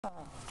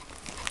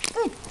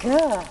Good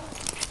girl.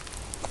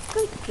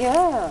 Good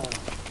girl.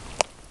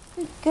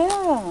 Good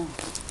girl.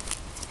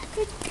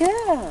 Good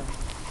girl.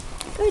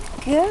 Good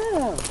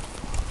girl.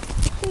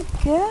 Good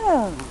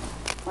girl.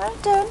 Well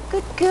done.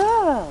 Good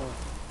girl.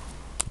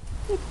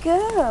 Good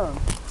girl.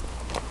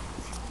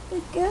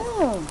 Good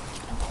girl.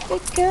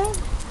 Good girl.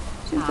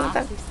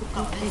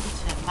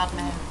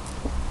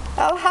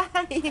 Oh,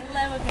 hi.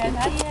 Hello again,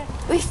 how are you?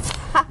 We're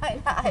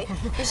fine, hi.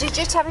 Because you're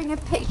just having a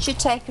picture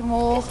taken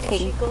walking.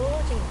 Isn't she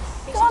gorgeous?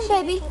 Come on,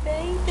 baby.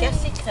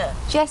 Jessica.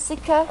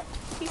 Jessica.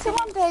 Come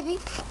on, baby.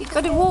 You've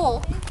got to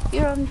walk.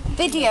 You're on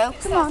video.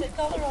 Come on. Listen,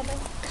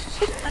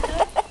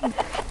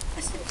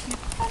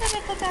 oh, the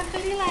little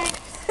dandelion legs.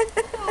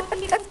 Oh, the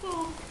little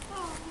dog.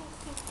 Oh,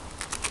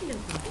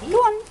 Go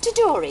on to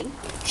Dory.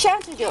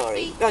 Shout to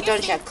Dory. Oh,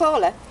 don't shout.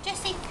 Call her.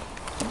 Jessie.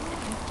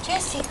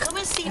 Jessie, come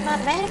and see my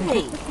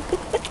Mary.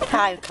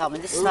 Hi,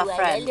 Carmen. This is my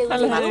friend.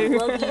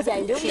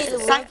 She's a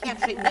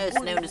psychiatric nurse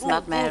known as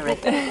Mad Mary,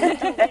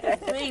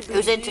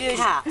 who's into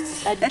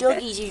cats. And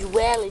doggies as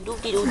well, and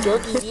little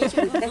doggies. Yes,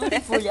 you're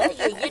beautiful, aren't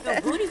you?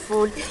 You're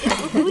beautiful.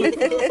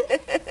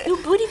 You're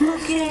beautiful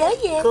girl,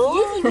 aren't you? Yes,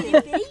 you're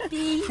a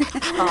baby.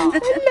 Oh.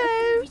 Hello.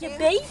 You're a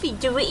baby.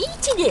 You were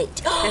eating it.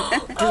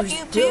 Oh,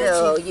 you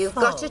No, you've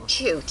got to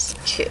chew.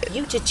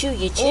 You to chew,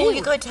 you chew. Oh,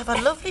 you're going to have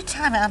a lovely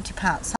time at Auntie Pat's.